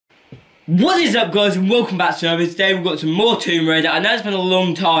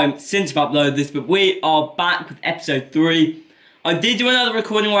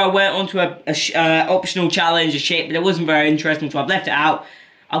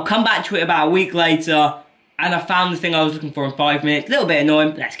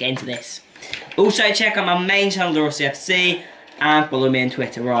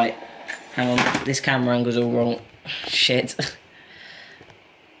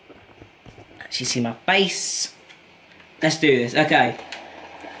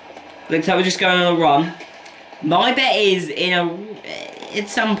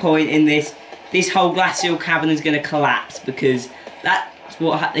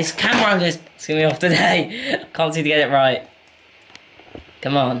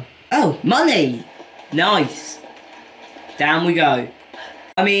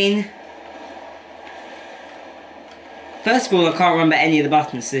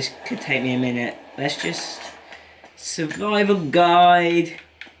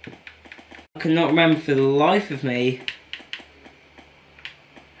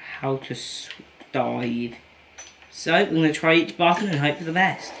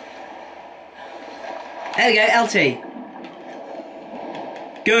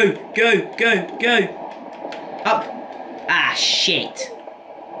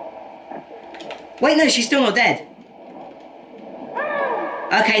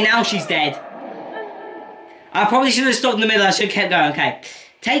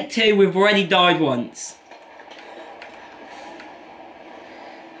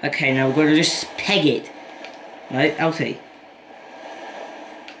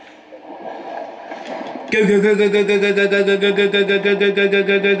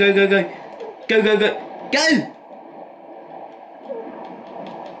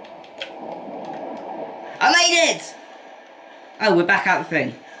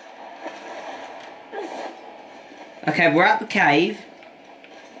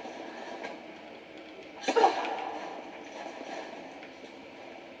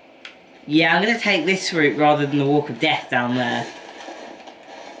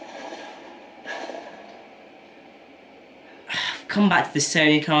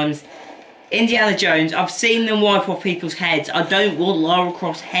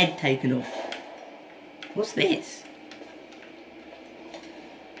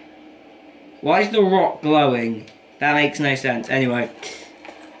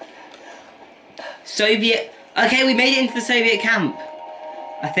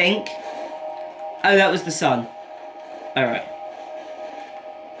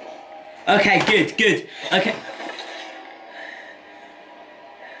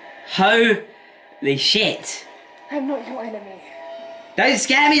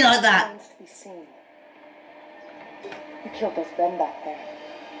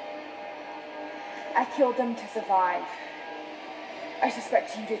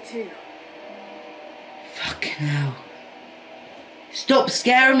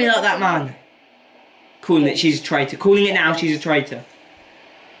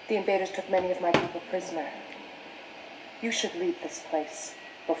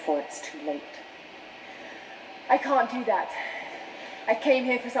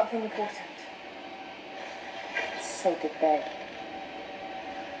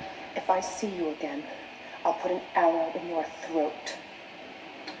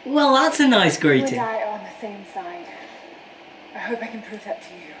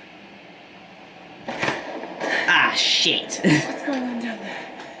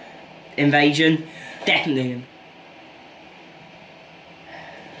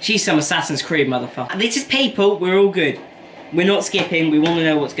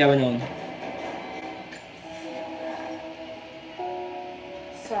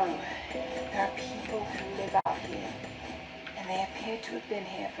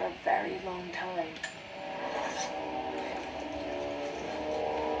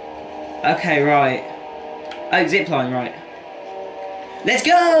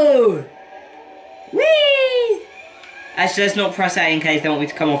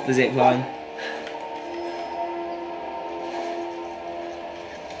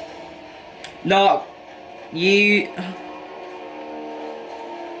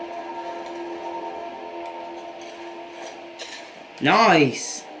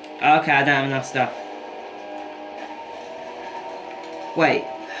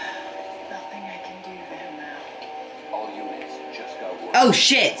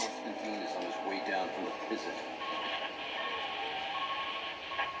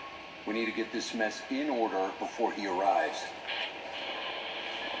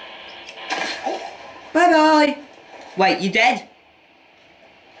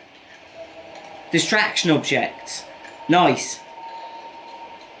Distraction objects. Nice.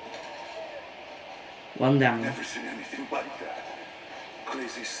 One down. Never seen anything like that.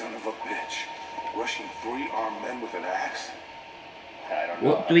 Crazy son of a bitch. Rushing 3 armed men with an axe? I don't know.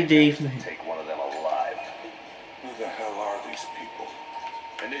 What do we do from here? Take one of them alive. Who the hell are these people?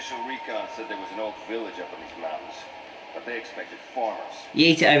 Initial recon said there was an old village up in these mountains, but they expected farmers.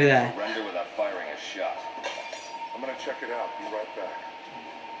 Yeet it over there. Surrender without firing a shot. I'm gonna check it out. Be right back.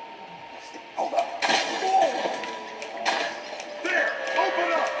 Hold up. There!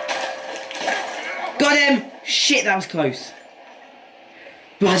 Open up! Got him! Shit, that was close.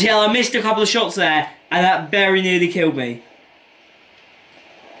 Bloody hell, I missed a couple of shots there, and that very nearly killed me.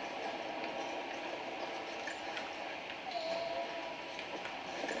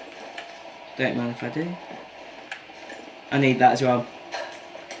 Don't mind if I do. I need that as well.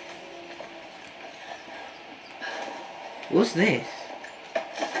 What's this?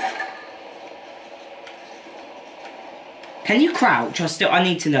 Can you crouch? I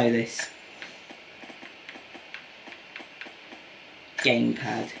need to know this.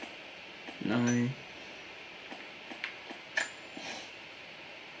 Gamepad. No.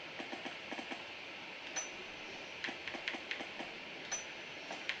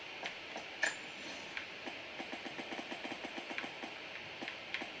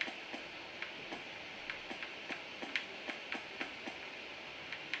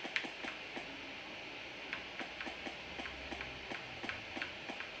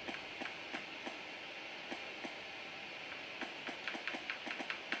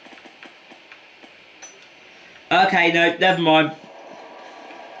 Okay, no, never mind.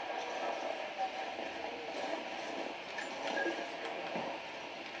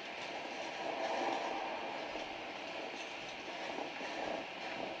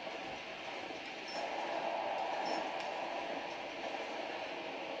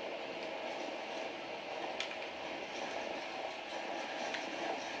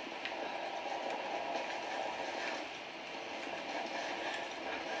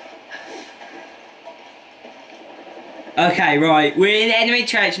 Okay, right, we're in enemy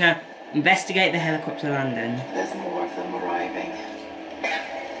church now. Investigate the helicopter landing. There's more of them arriving. As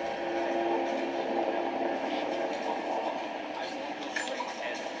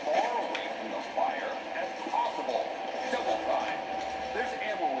far away from the fire as possible. Double time. There's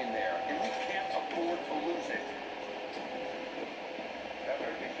ammo in there, and we can't afford to lose it. Haven't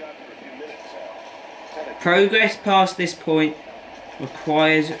heard these shots for a few minutes now. Progress past this point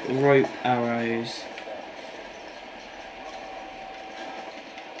requires rope arrows.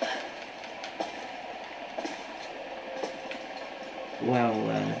 Well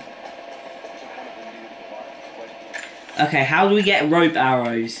then. Okay, how do we get rope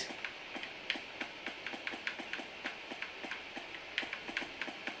arrows?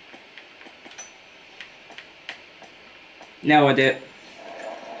 No idea.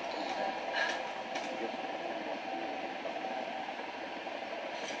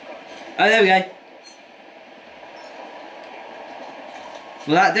 Oh, there we go.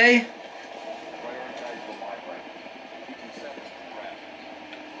 Will that do?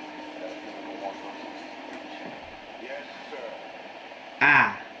 Yes, sir.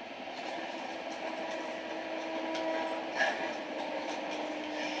 Ah.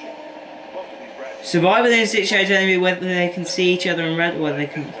 Most of these rats Survive within 6 shows enemy whether they can see each other in red or whether they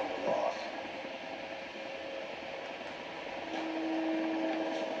can...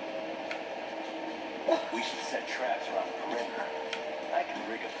 We should set traps around the perimeter. I can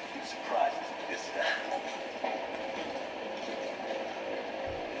rig up a few surprises with this stuff.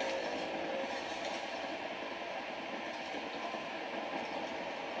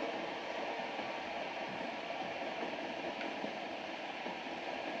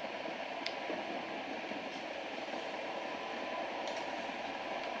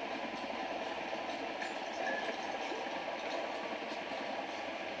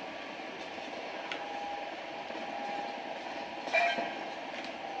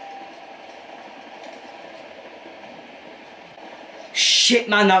 Shit,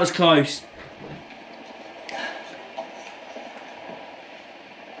 man, that was close.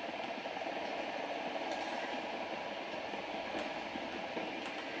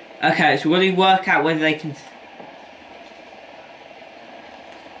 Okay, so will he work out whether they can...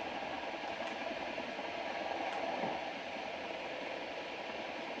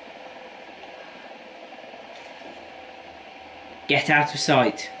 Get out of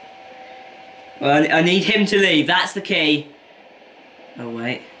sight. Well, I need him to leave, that's the key. Oh,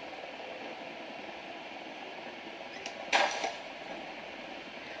 wait.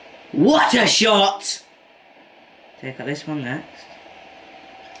 What a shot! Take out this one next.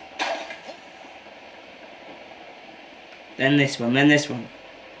 Then this one, then this one.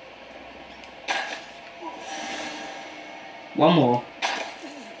 One more.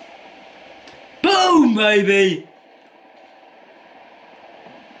 Boom, baby!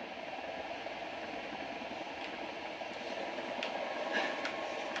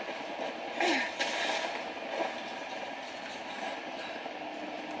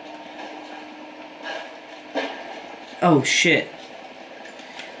 Oh shit.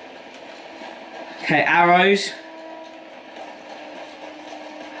 Okay, arrows.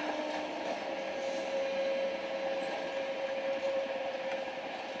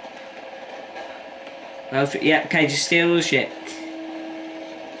 Yeah, okay, just steal all the shit.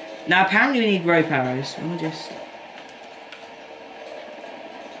 Now apparently we need rope arrows. I'll just...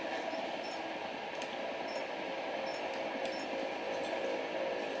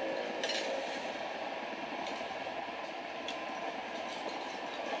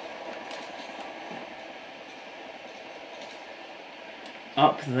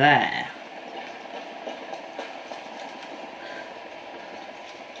 Up there.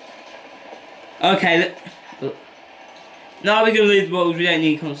 Okay, no, we're gonna leave the bottles, we don't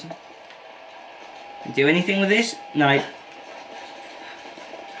need constant. Do anything with this? No.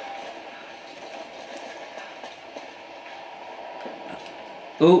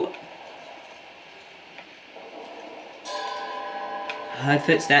 Oh. I heard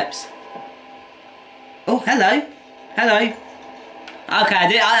footsteps. Oh, hello. Hello.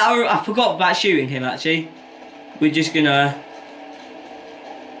 Okay, I forgot about shooting him, actually. We're just gonna...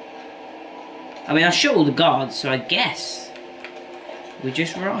 I mean, I shot all the guards, so I guess we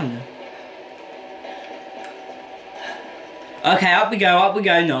just run. Okay, up we go, up we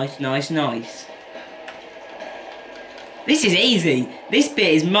go. Nice, nice, nice. This is easy. This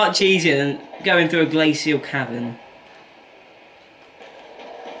bit is much easier than going through a glacial cavern.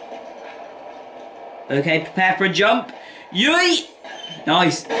 Okay, prepare for a jump. Yui!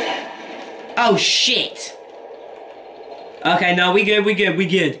 Nice. Oh, shit. Okay, no, we good, we good, we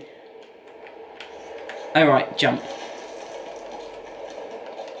good. Alright, jump.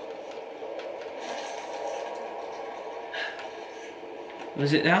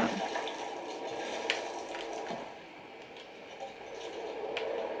 Was it that?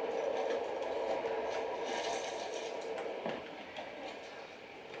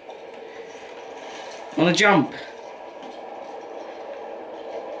 On a jump.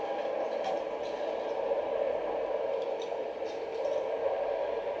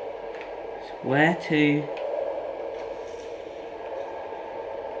 Where to?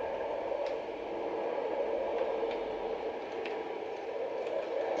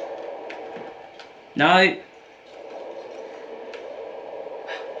 No.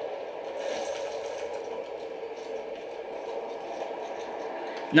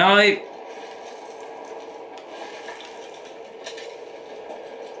 No.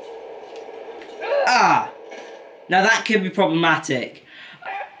 Ah. Now that could be problematic.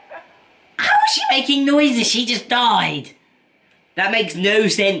 How is she making noises? She just died. That makes no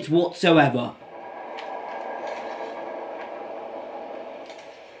sense whatsoever.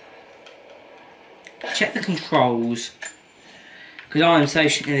 Check the controls. Because I am so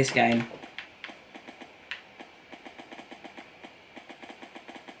shit in this game.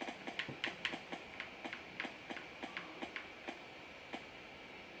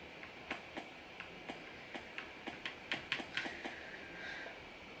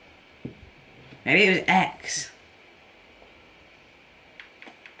 Maybe it was X.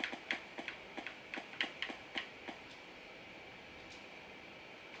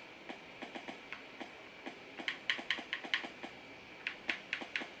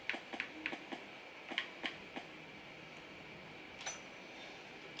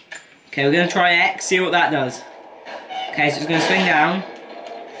 Okay, we're going to try X, see what that does. Okay, so it's going to swing down.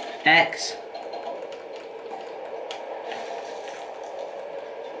 X.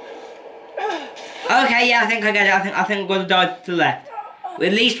 Okay, yeah, I think I get it. I think I'm going to die to the left.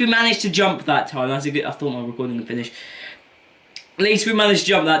 At least we managed to jump that time. That's a good... I thought my recording would finish. At least we managed to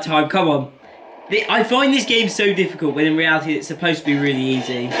jump that time. Come on. I find this game so difficult when in reality it's supposed to be really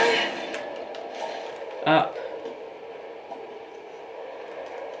easy. Up.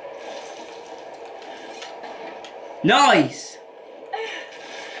 Nice!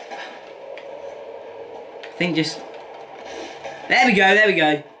 I think just... There we go, there we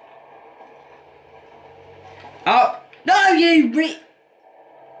go. Up! No, you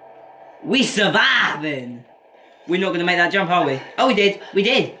We surviving! We're not going to make that jump, are we? Oh, we did. We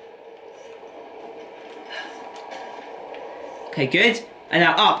did. Okay, good. And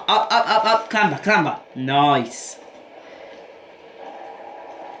now up, up, up, up, up. Clamber, clamber. Nice.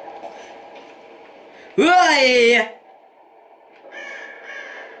 Whee!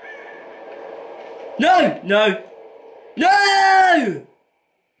 No! No! No!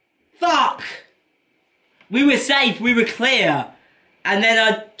 Fuck! We were safe, we were clear. And then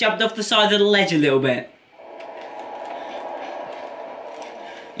I jumped off the side of the ledge a little bit.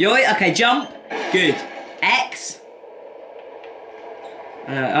 Yoi, okay, jump. Good. X.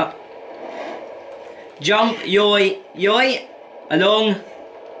 Up. Jump, yoi, yoi. Along.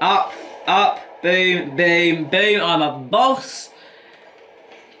 Up, up. Boom, boom, boom. I'm a boss.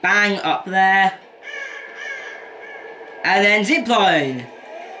 Bang, up there. And then zipline.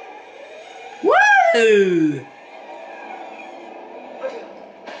 Woo!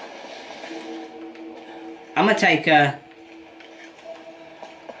 I'm gonna take a...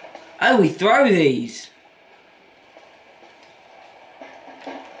 Oh, we throw these.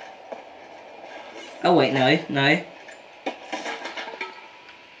 Oh wait, no, no.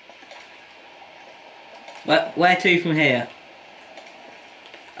 Where to from here?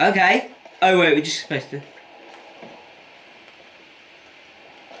 Okay. Oh wait, we're just supposed to...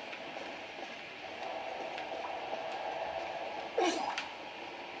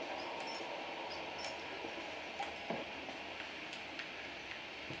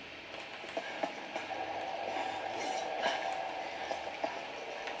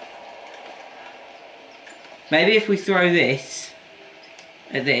 Maybe if we throw this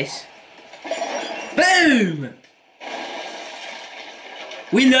at this. Boom!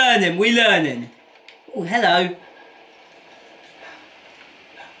 We learning, we learning. Oh, hello.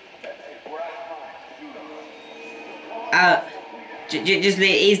 Just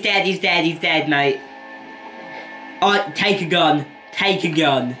he's dead, mate. Oh, take a gun. Take a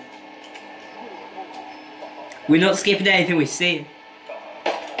gun. We're not skipping anything we see.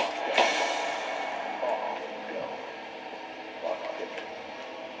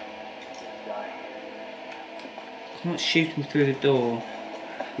 Can't shoot him through the door.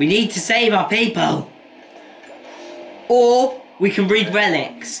 We need to save our people. Or we can read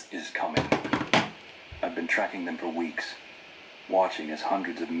relics. Is coming. I've been tracking them for weeks, watching as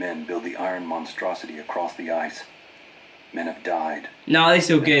hundreds of men build the iron monstrosity across the ice. Men have died. No, this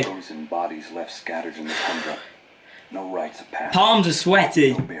is all good. Frozen bodies left scattered in the tundra. No rites of passage. Palms are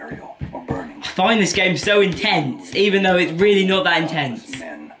sweaty. No burial or burning. I find this game so intense, even though it's really not that intense.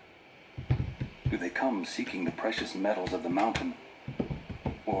 Men. Do they come seeking the precious metals of the mountain?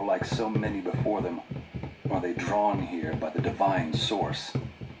 Or like so many before them, are they drawn here by the divine source?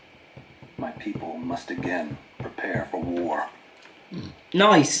 My people must again prepare for war.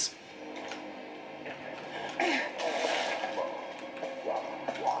 Nice.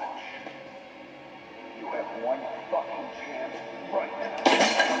 You have one fucking chance right now.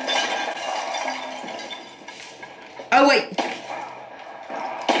 Oh wait.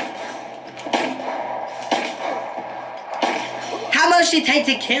 How much did it take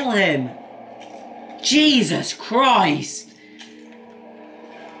to kill him? Jesus Christ.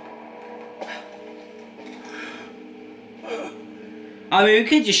 I mean, we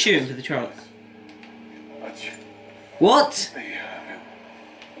could just shoot him for the truck. What?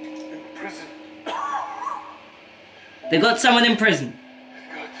 In prison. They got someone in prison.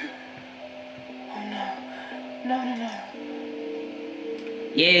 No.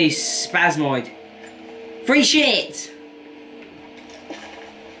 Yeah, he's spasmoid. Free shit!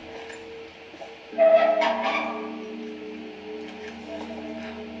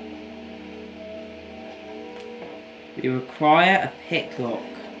 We require a picklock.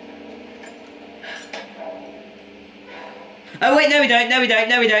 Oh wait, no we don't, no we don't,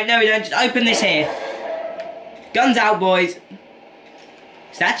 no we don't, no we don't. Just open this here. Guns out, boys.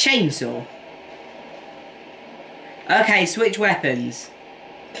 Is that a chainsaw? Okay, switch weapons.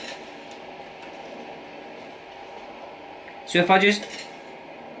 So if I just...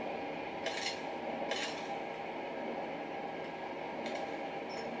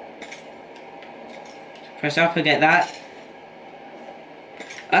 press up and get that.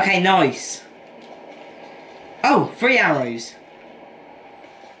 Okay, nice. Oh, 3 arrows.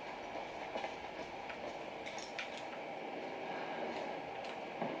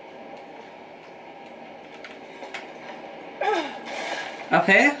 Up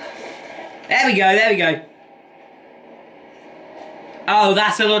here. There we go, there we go. Oh,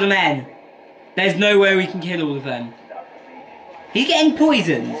 that's a lot of men. There's no way we can kill all of them. He's getting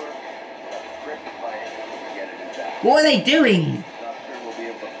poisoned. What are they doing?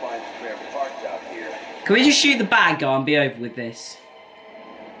 Can we just shoot the bad guy and be over with this?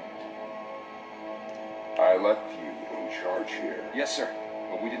 I left you in charge here. Yes, sir.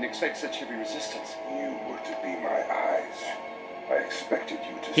 But we didn't expect such heavy resistance. You were to be my eyes. I expected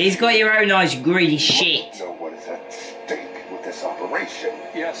you to. He's got your own eyes, you greedy shit. Know what is at stake with this operation?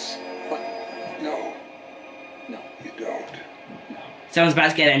 Yes, but no. Someone's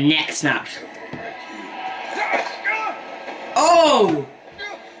about to get their neck snapped. Oh!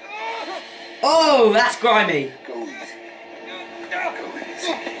 Oh, that's grimy. Go easy. Go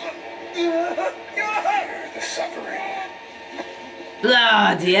easy. Hear the suffering.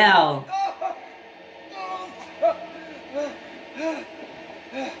 Bloody hell.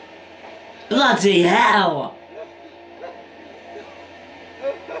 Bloody hell.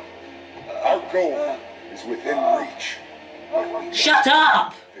 Our goal is within reach. Shut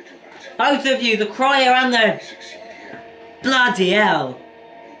up! Vigilant. Both of you, the crier and the... Succeed here. Bloody hell.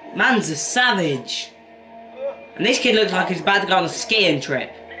 Man's a savage. And this kid looks like he's about to go on a skiing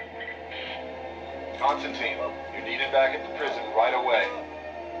trip. Constantine, you're needed back at the prison right away.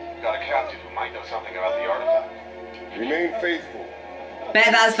 We've got a captive who might know something about the artifact. Remain faithful.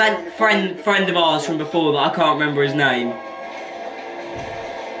 Bet that's that friend of ours from before that I can't remember his name.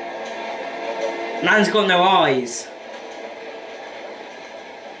 Man's got no eyes.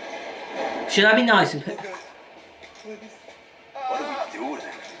 Should I be nice and put... What do we do with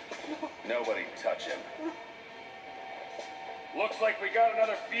him? Nobody touch him. Looks like we got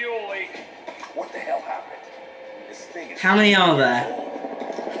another fuel leak. What the hell happened? This thing is... How many are there?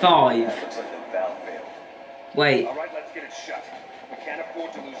 5. Looks like the valve failed. Wait. All right, let's get it shut. We can't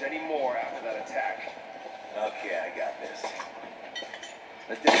afford to lose any more after that attack. Okay, I got this.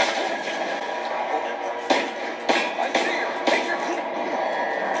 Let this... I see her. Take her.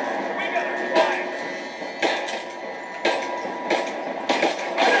 We got her flying.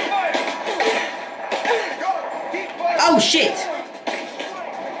 Fire. Keep firing. Oh shit!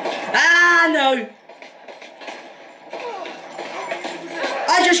 Ah no!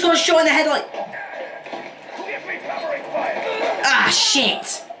 I just got shot in the head like... Give me covering fire. Ah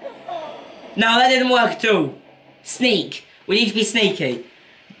shit! No, that didn't work at all. Sneak. We need to be sneaky.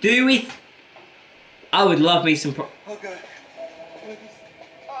 Do we... I would love me some... What do we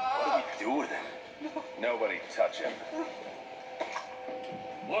do with him? Nobody touch him.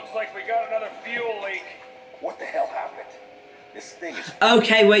 Looks like we got another fuel leak. What the hell happened? This thing is...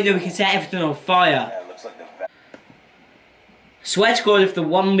 Okay, wait, no, we can set everything on fire. Yeah, looks like the valve... Swear to God, if the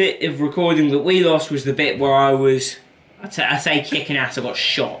one bit of recording that we lost was the bit where I was... I say kicking ass, I got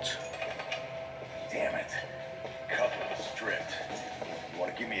shot. Damn it. Cover stripped. You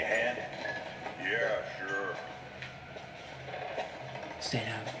want to give me a hand? Yeah, sure. Stay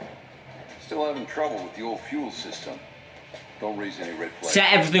down. Still having trouble with the old fuel system. Don't raise any red flags.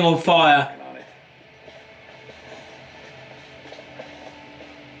 Set everything on fire. Working on it.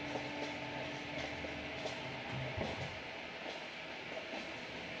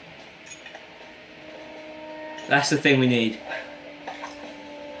 That's the thing we need.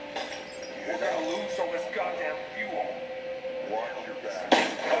 We're gonna lose all this goddamn fuel. Watch your back.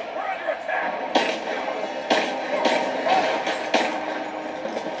 We're under attack.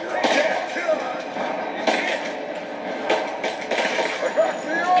 I got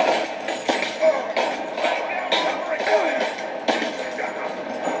Theo!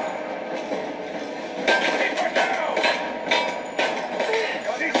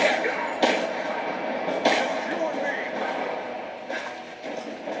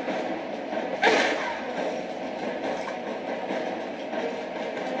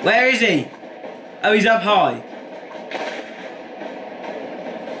 Where is he? Oh, he's up high.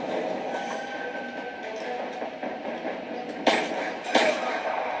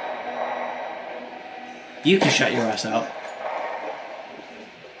 You can shut your ass up.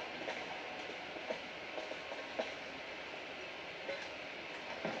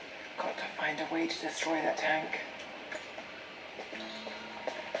 Got to find a way to destroy that tank.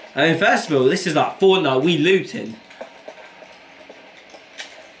 I mean, first of all, this is like Fortnite, we looting.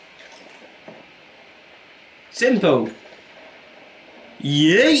 Simple.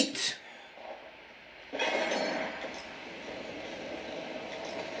 Yeet!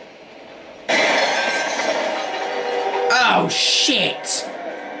 Oh shit!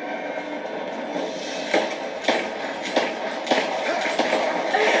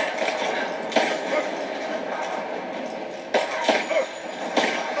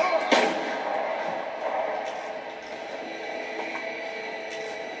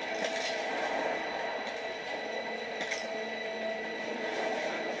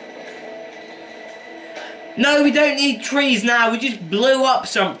 No, we don't need trees now, we just blew up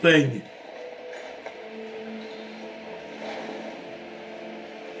something.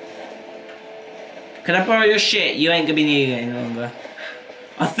 Can I borrow your shit? You ain't gonna be needing it any longer.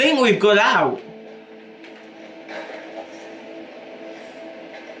 I think we've got out.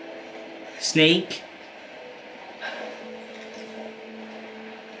 Sneak.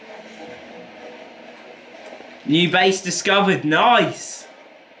 New base discovered. Nice.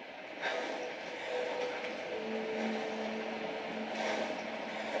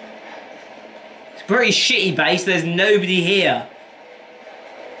 It's a pretty shitty base. There's nobody here.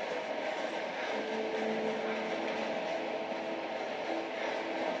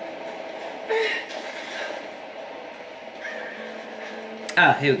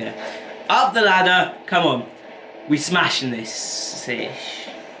 Oh, here we go. Up the ladder. Come on. We smashing this ish.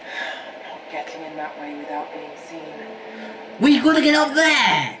 Not getting in that way without being seen. We gotta get up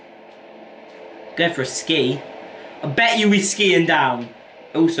there. Go for a ski. I bet you we're skiing down.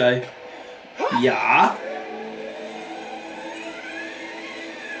 Also, yeah.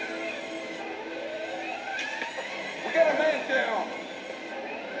 We got a man down.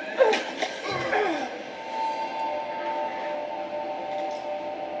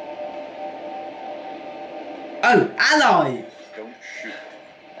 Oh, ally. Don't shoot.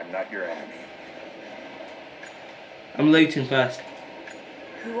 I'm not your enemy. I'm looting first.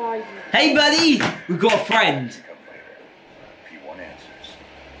 Who are you? Hey, buddy. We've got a friend. Come later. If you want answers,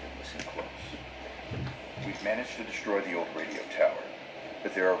 listen close. We've managed to destroy the old radio tower,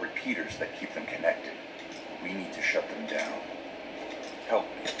 but there are repeaters that keep them connected. We need to shut them down. Help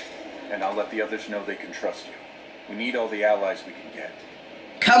me, and I'll let the others know they can trust you. We need all the allies we can get.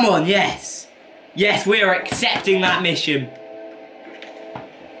 Come on, yes. Yes, we are accepting that mission.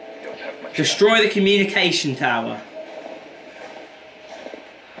 Don't have much Destroy the communication tower.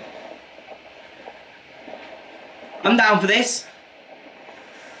 I'm down for this.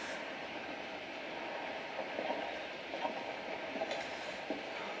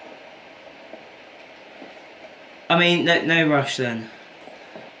 I mean, no rush then.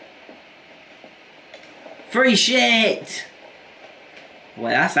 Free shit!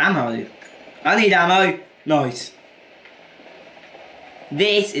 Wait, that's ammo. I need ammo. Nice.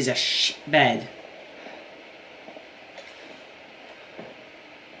 This is a shit bed.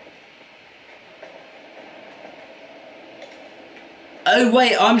 Oh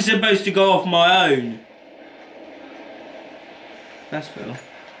wait, I'm supposed to go off my own. That's cool.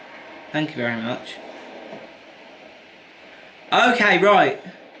 Thank you very much. Okay, right.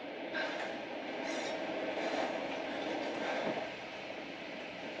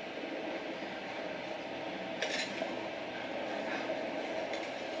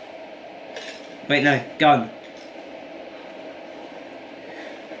 Wait, no, gun.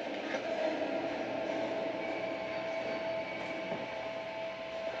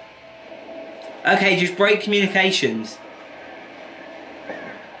 Okay, just break communications.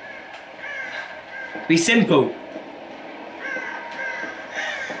 Be simple.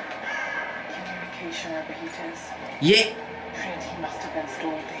 Communication overheaters. Yeah. Trinity must have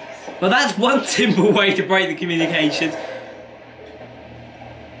installed these. Well, that's one simple way to break the communications.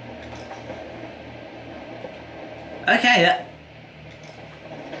 Okay, that...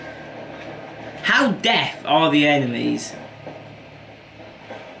 How deaf are the enemies?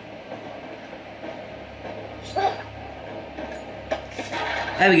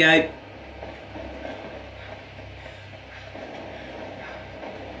 There we go.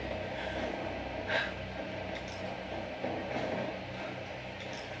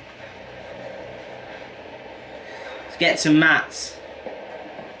 Let's get some mats.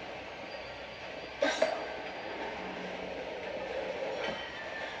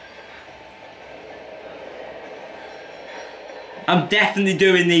 I'm definitely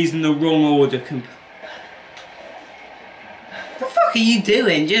doing these in the wrong order. What the fuck are you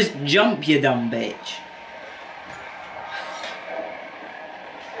doing? Just jump, you dumb bitch.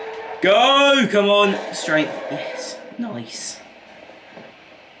 Go! Come on. Straight. Yes. Nice.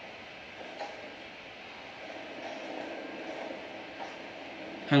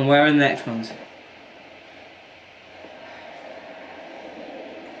 Hang on, where are the next ones?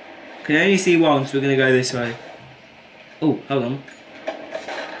 Can only see one, so we're going to go this way. Oh, hold on.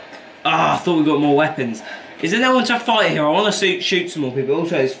 Ah, I thought we got more weapons. Is there no one to fight here? I want to shoot some more people.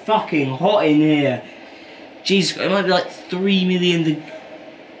 Also, it's fucking hot in here. Jesus, it might be like 3 million.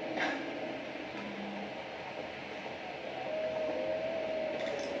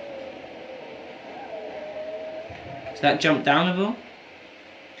 Is that jump downable?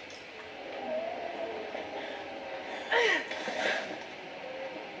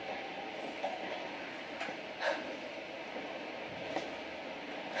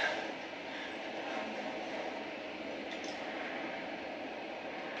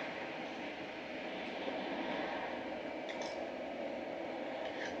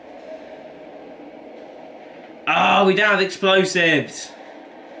 Oh, we don't have explosives.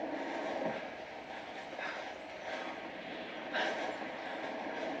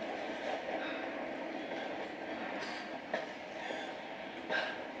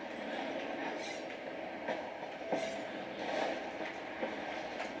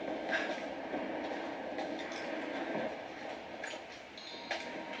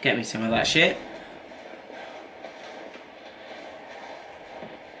 Get me some of that shit.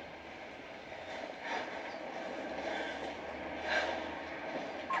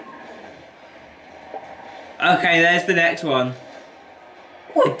 Okay, there's the next one.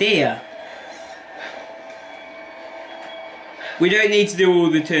 Oh dear. We don't need to do all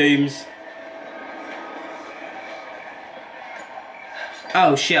the tombs.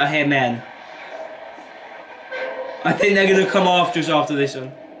 Oh shit, I hear men. I think they're gonna come after us after this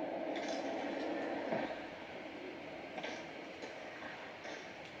one.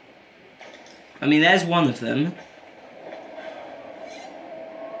 I mean, there's one of them.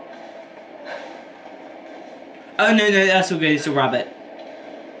 Oh no, that's all good, it's a rabbit.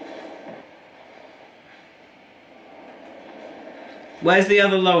 Where's the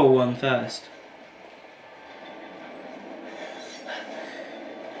other lower one first?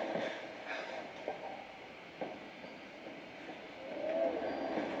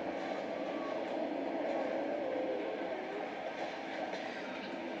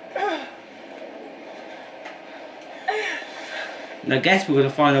 I guess we're going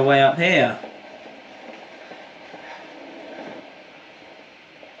to find a way up here.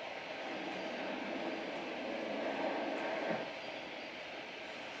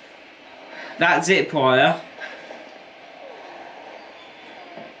 That's it, Prior.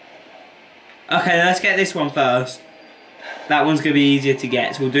 Okay, let's get this one first. That one's going to be easier to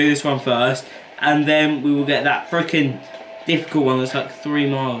get, so we'll do this one first. And then we will get that freaking difficult one that's like 3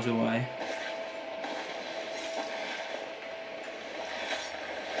 miles away.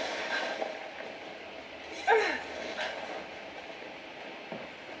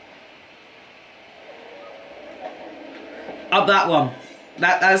 Up that one.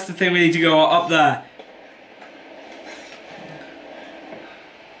 That's the thing we need to go up there.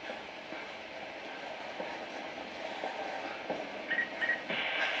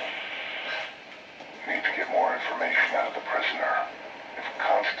 Need to get more information out of the prisoner. If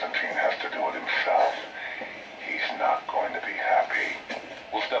Constantine has to do it himself, he's not going to be happy.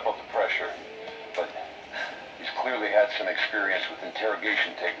 We'll step up the pressure, but he's clearly had some experience with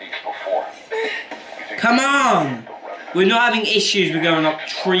interrogation techniques before. Come on! We're not having issues with going up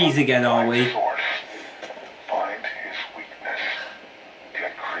trees again, are we? Find his weakness.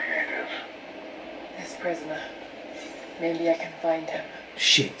 Get creative. This prisoner. Maybe I can find him.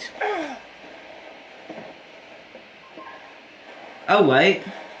 Shit. Oh, wait.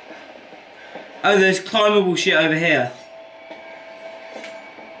 Oh, there's climbable shit over here.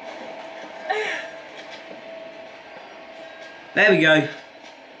 There we go.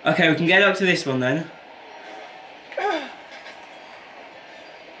 Okay, we can get up to this one then.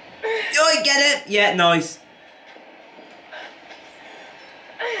 Oh, get it? Yeah, nice.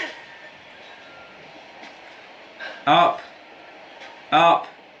 Up. Up.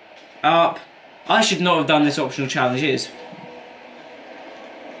 Up. I should not have done this optional challenges.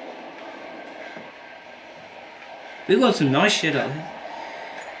 We've got some nice shit up here.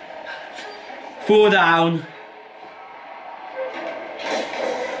 4 down.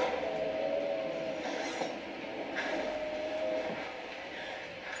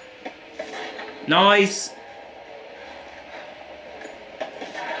 Nice.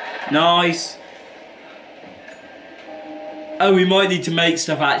 Nice. Oh, we might need to make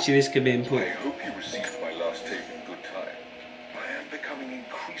stuff actually. This could be I important. hope you received my last tape in good time. I am becoming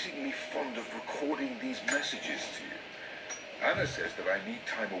increasingly fond of recording these messages to you. Anna says that I need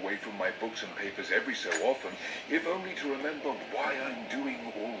time away from my books and papers every so often, if only to remember why I'm doing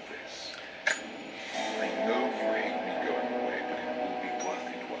all this. I know you hate me going away, but it will be worth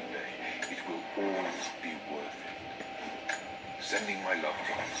it one day. It will always be worth it. Sending my love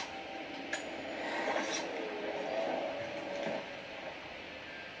to you.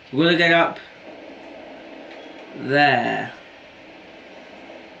 We're gonna get up there.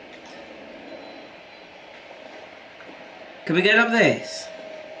 Can we get up this?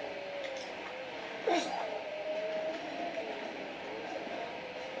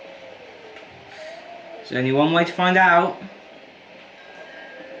 Is there only one way to find out?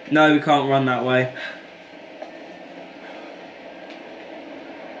 No, we can't run that way.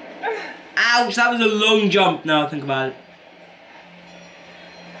 Ouch, that was a long jump now I think about it.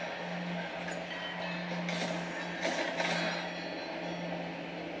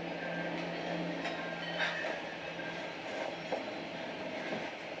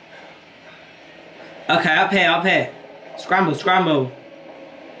 Okay, up here, up here. Scramble, scramble.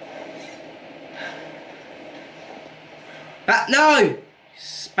 No!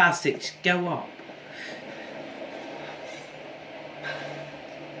 Spastic, just go up.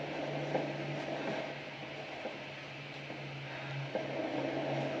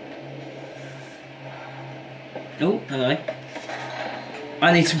 Oh, hello.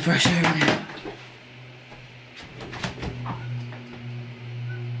 I need some fresh air in here.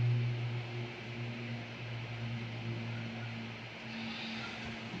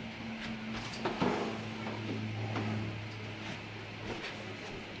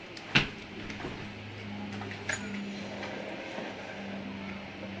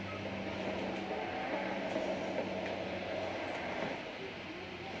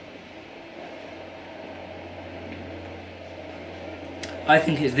 I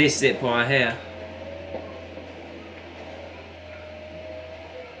think it's this zip right here.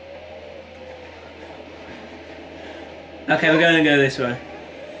 Okay, we're going to go this way.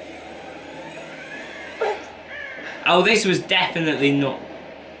 Oh, this was definitely not.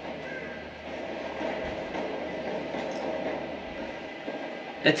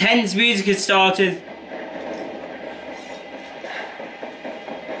 The tense music has started.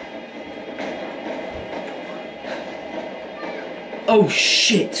 Oh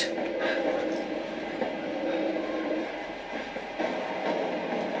shit!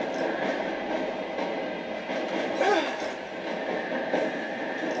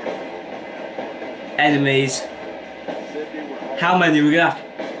 Enemies. How many are we gonna have?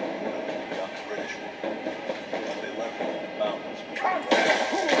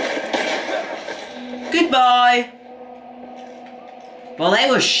 Goodbye! Well, they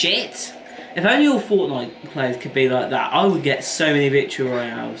were shit. If only all Fortnite players could be like that, I would get so many victory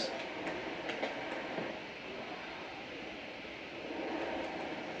royales.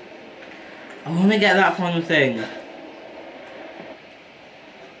 I want to get that final thing.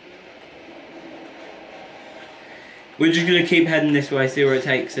 We're just going to keep heading this way, see where it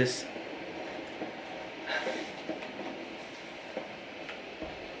takes us.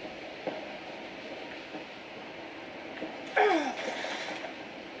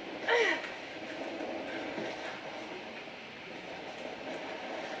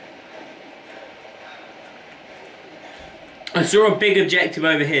 I saw a big objective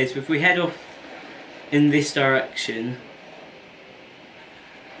over here, so if we head off in this direction.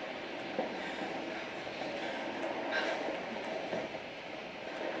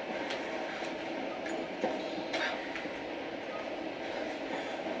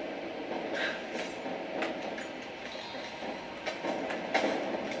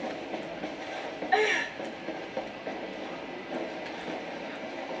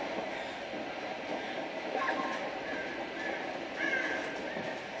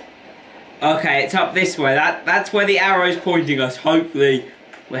 Okay, it's up this way. That's where the arrow's pointing us. Hopefully,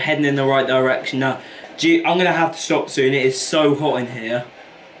 we're heading in the right direction now. Gee, I'm gonna have to stop soon. It is so hot in here.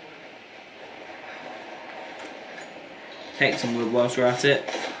 Take some wood whilst we're at it.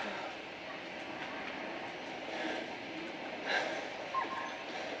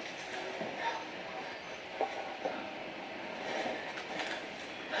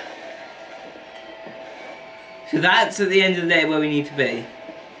 So that's at the end of the day where we need to be.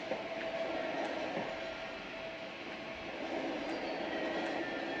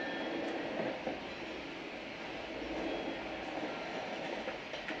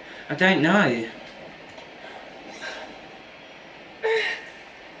 I don't know.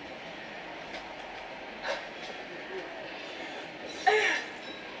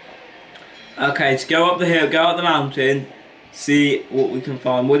 Okay, let's go up the hill, go up the mountain, see what we can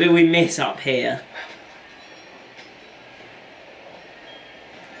find. What did we miss up here?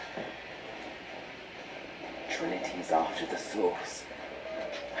 Trinity's after the source.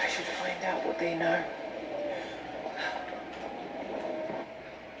 I should find out what they know.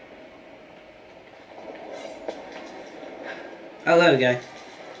 Oh, there we go.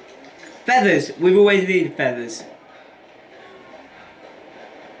 Feathers! We've always needed feathers.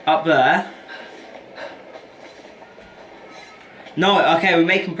 Up there. No, okay, we're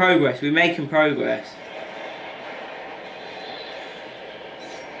making progress. We're making progress.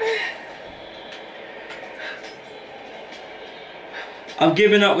 I've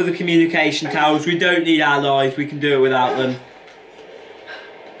given up with the communication towers. We don't need allies. We can do it without them.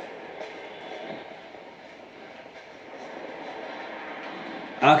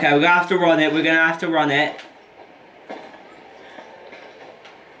 Okay, we're gonna have to run it. We're gonna have to run it.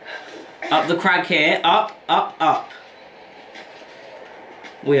 Up the crag here. Up, up, up.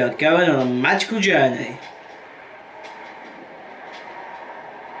 We are going on a magical journey.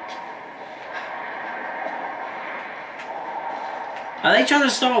 Are they trying to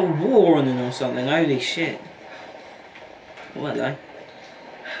start a war on them or something? Holy shit. What are they?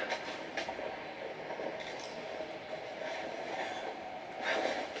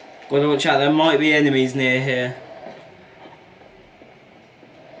 Gotta watch out, there might be enemies near here.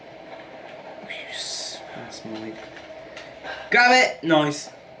 That's my Grab it. Nice.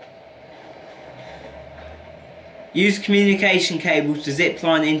 Use communication cables to zip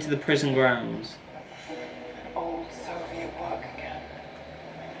line into the prison grounds. Old Soviet work again.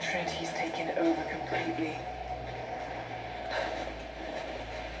 Trinity's taken over completely.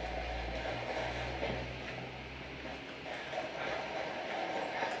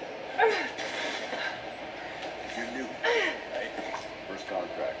 You're new, right? First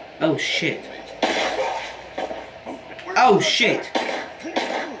contract. Oh shit. Oh shit.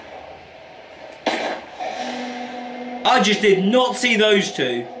 I just did not see those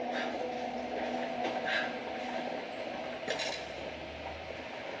two.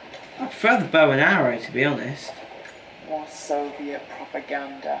 I prefer the bow and arrow, to be honest. More Soviet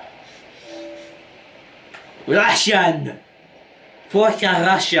propaganda. Russian! Forca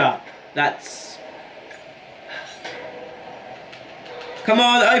Russia. That's... Come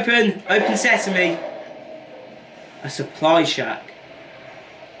on, open! Open sesame. A supply shack.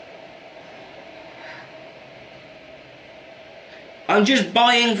 I'm just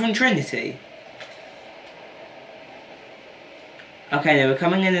buying from Trinity. Okay, they were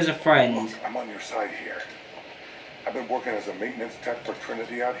coming in as a friend. Look, I'm on your side here. I've been working as a maintenance tech for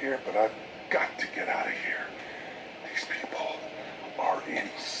Trinity out here, but I've got to get out of here. These people are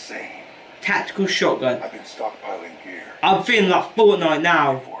insane. Tactical shotgun. I've been stockpiling gear. I'm feeling like Fortnite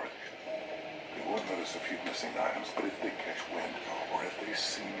now. For it. They would notice a few missing items, but if they catch wind, or if they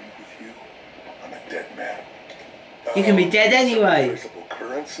see me with you, I'm a dead man. You can be dead anyway. Traceable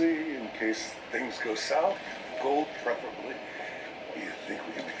currency in case things go south. Gold, preferably. Do you think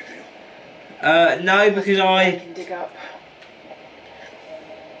we can make a deal? No, because I can dig up.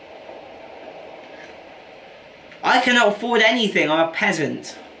 I cannot afford anything. I'm a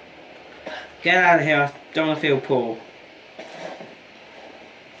peasant. Get out of here. I don't want to feel poor.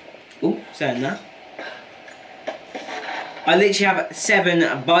 Ooh, saying that. I literally have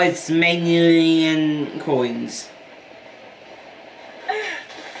 7 Byzantine coins.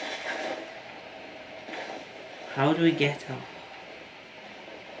 How do we get up?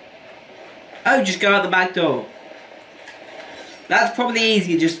 Oh, just go out the back door. That's probably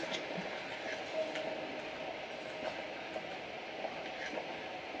easier, just...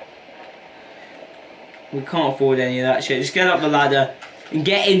 We can't afford any of that shit. Just get up the ladder and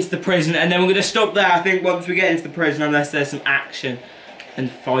get into the prison, and then we're going to stop there, I think, once we get into the prison, unless there's some action and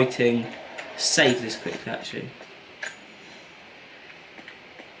fighting. Save this quickly, actually.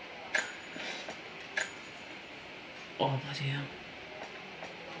 Oh, bloody hell.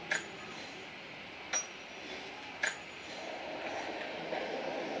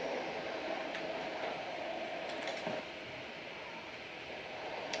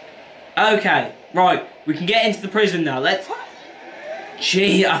 Okay, right, we can get into the prison now. Let's...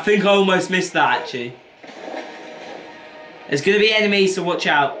 Gee, I think I almost missed that, actually. There's going to be enemies, so watch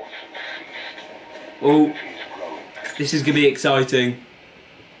out. Oh, this is going to be exciting.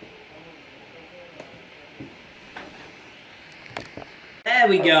 There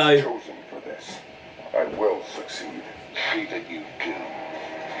we I go. was chosen for this. I will succeed. See that you do.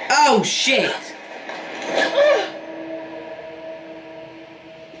 Oh, shit.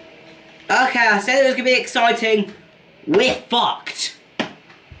 Okay, I said it was going to be exciting. We're fucked.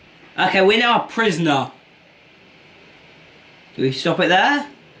 Okay, we're now a prisoner. Do we stop it there?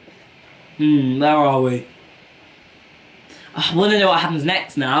 Where are we? I want to know what happens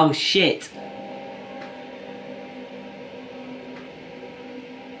next now. Oh, shit.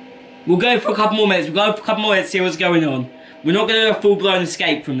 We'll go for a couple more minutes. We'll go for a couple more minutes to see what's going on. We're not going to do a full-blown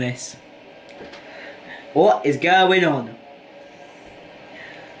escape from this. What is going on?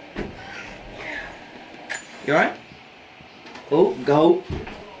 You alright? Oh, go.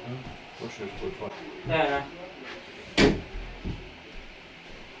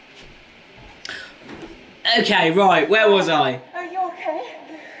 Okay, right, where was I? Are you okay?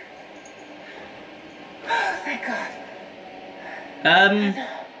 Oh, thank God.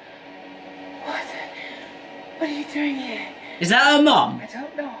 What? What are you doing here? Is that her mum? I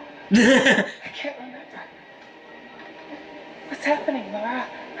don't know. I can't remember. What's happening, Laura?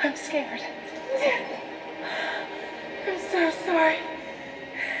 I'm scared. I'm so sorry.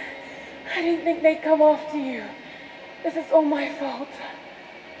 I didn't think they'd come after you. This is all my fault.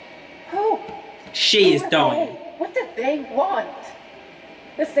 Who? She is Who were dying. they? What did they want?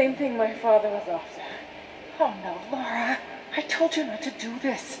 The same thing my father was after. Oh no, Laura. I told you not to do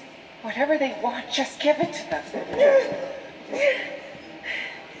this. Whatever they want, just give it to them.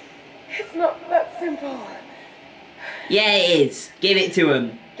 It's not that simple. Yeah, it is. Give it to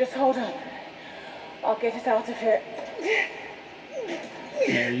him. Just hold on. I'll get us out of here.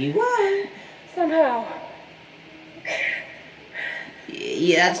 There you are. Somehow.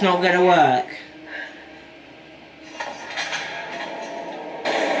 Yeah, that's not gonna work.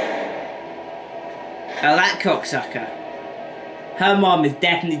 Oh, that cocksucker. Her mum is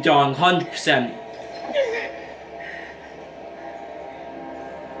definitely dying, 100%.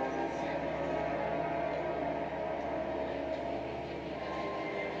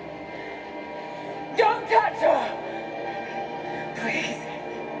 Don't touch her! Please.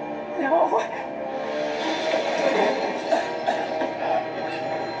 No.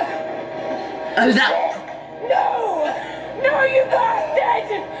 Oh, that... No! No, you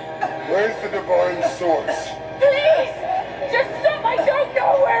bastard! Where's the divine source? Please! Just stop! I don't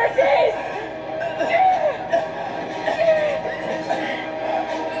know where it is!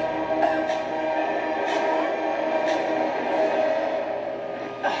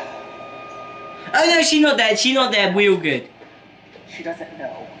 Oh no, she's not dead. She's not dead. We're all good. She doesn't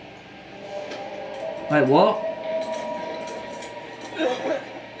know. Wait, what?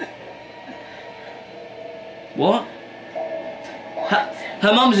 What?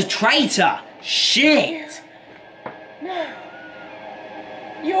 Her mum's a traitor. Shit. No.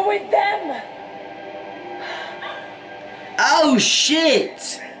 You're with them. Oh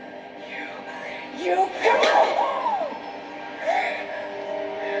shit. You go.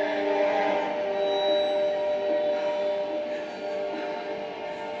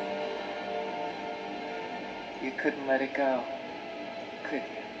 You couldn't let it go, could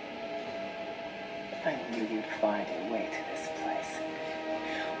you? I knew you'd find your way to this place.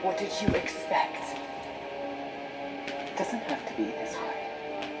 What did you expect? It doesn't have to be this way.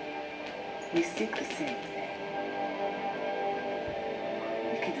 You seek the same thing.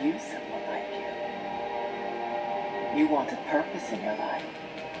 You could use someone like you. You want a purpose in your life.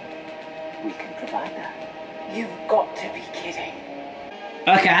 We can provide that. You've got to be kidding.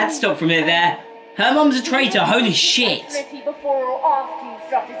 Okay, I had to stop for a minute there. Her mum's a traitor. Holy shit. Before or after you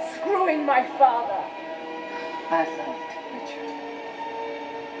started screwing my father. I loved Richard.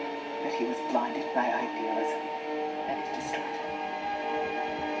 But he was blinded by idealism, and it destroyed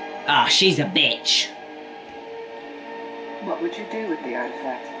him. Ah, she's a bitch. What would you do with the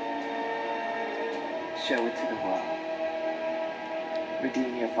artifact? Show it to the world.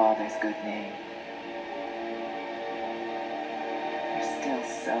 Redeem your father's good name. You're still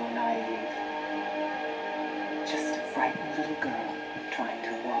so naive. Just a frightened little girl trying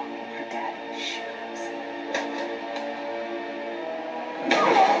to walk in her daddy's shoes.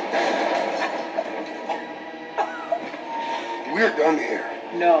 We're done here.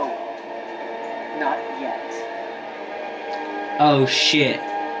 No, not yet. Oh shit.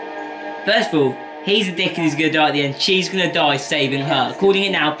 First of all, he's a dick and he's gonna die at the end. She's gonna die saving her. According to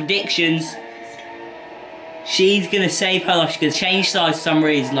now, predictions. She's gonna save her life. She's gonna change sides for some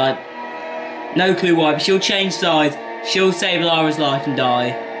reason, like no clue why, but she'll change sides. She'll save Lara's life and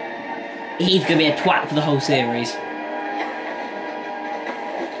die. He's gonna be a twat for the whole series.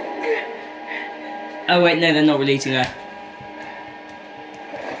 Oh wait, no, they're not releasing her.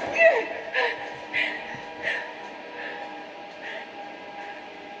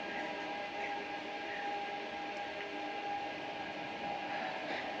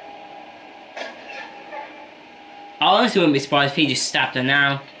 I honestly wouldn't be surprised if he just stabbed her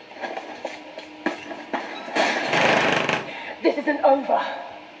now. This isn't over.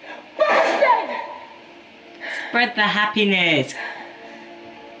 Bastard! Spread the happiness.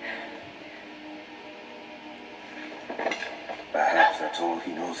 Perhaps that's all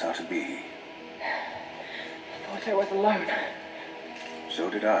he knows how to be. I thought I was alone. So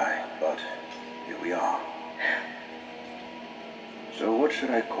did I, but here we are. So what should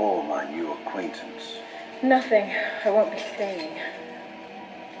I call my new acquaintance? Nothing. I won't be staying.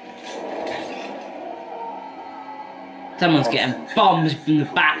 Someone's getting bombs from the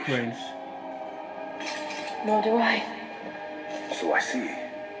back room. Nor do I. So I see.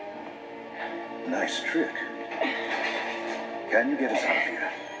 Nice trick. Can you get us out of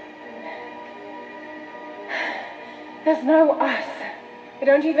here? There's no us. I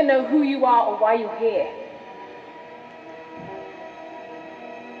don't even know who you are or why you're here.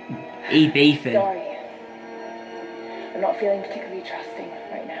 E. beefing. Sorry. I'm not feeling particularly trusting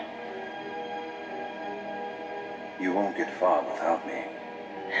right now. You won't get far without me.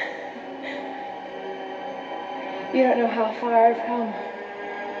 You don't know how far I've come.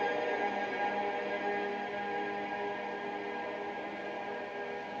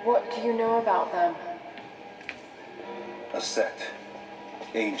 What do you know about them? A sect.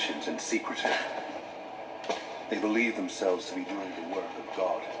 Ancient and secretive. They believe themselves to be doing the work of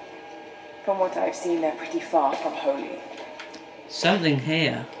God. From what I've seen, they're pretty far from holy. Something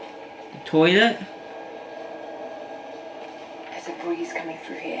here. The toilet? There's a breeze coming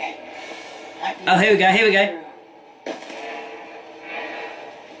through here. Might be Oh, here we go, here we go. through.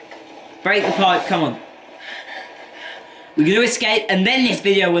 Break the pipe, come on. We're going to escape and then this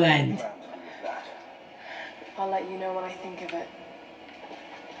video will end. I'll let you know when I think of it.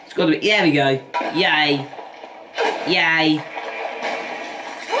 It's got to be, there we go. Yay. Yay.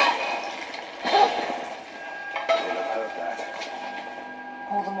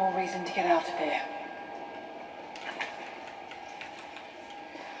 All the more reason to get out of here.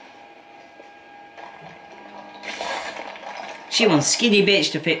 She one skinny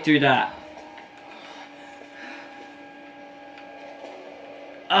bitch to fit through that.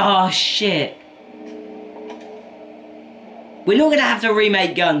 Oh shit. We're not gonna have to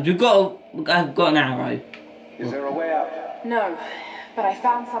remake guns. I've got an arrow. Is there a way out? No, but I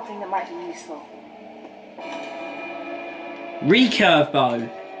found something that might be useful. Recurve bow.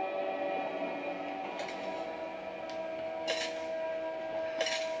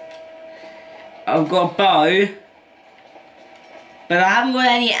 I've got a bow, but I haven't got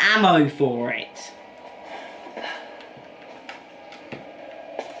any ammo for it.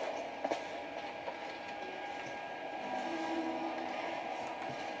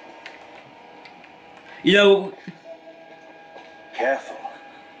 You know, Careful.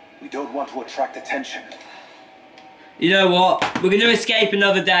 We don't want to attract attention. you know what? We're going to escape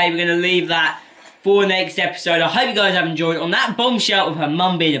another day. We're going to leave that for next episode. I hope you guys have enjoyed on that bombshell of her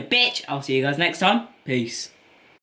mum being a bitch. I'll see you guys next time. Peace.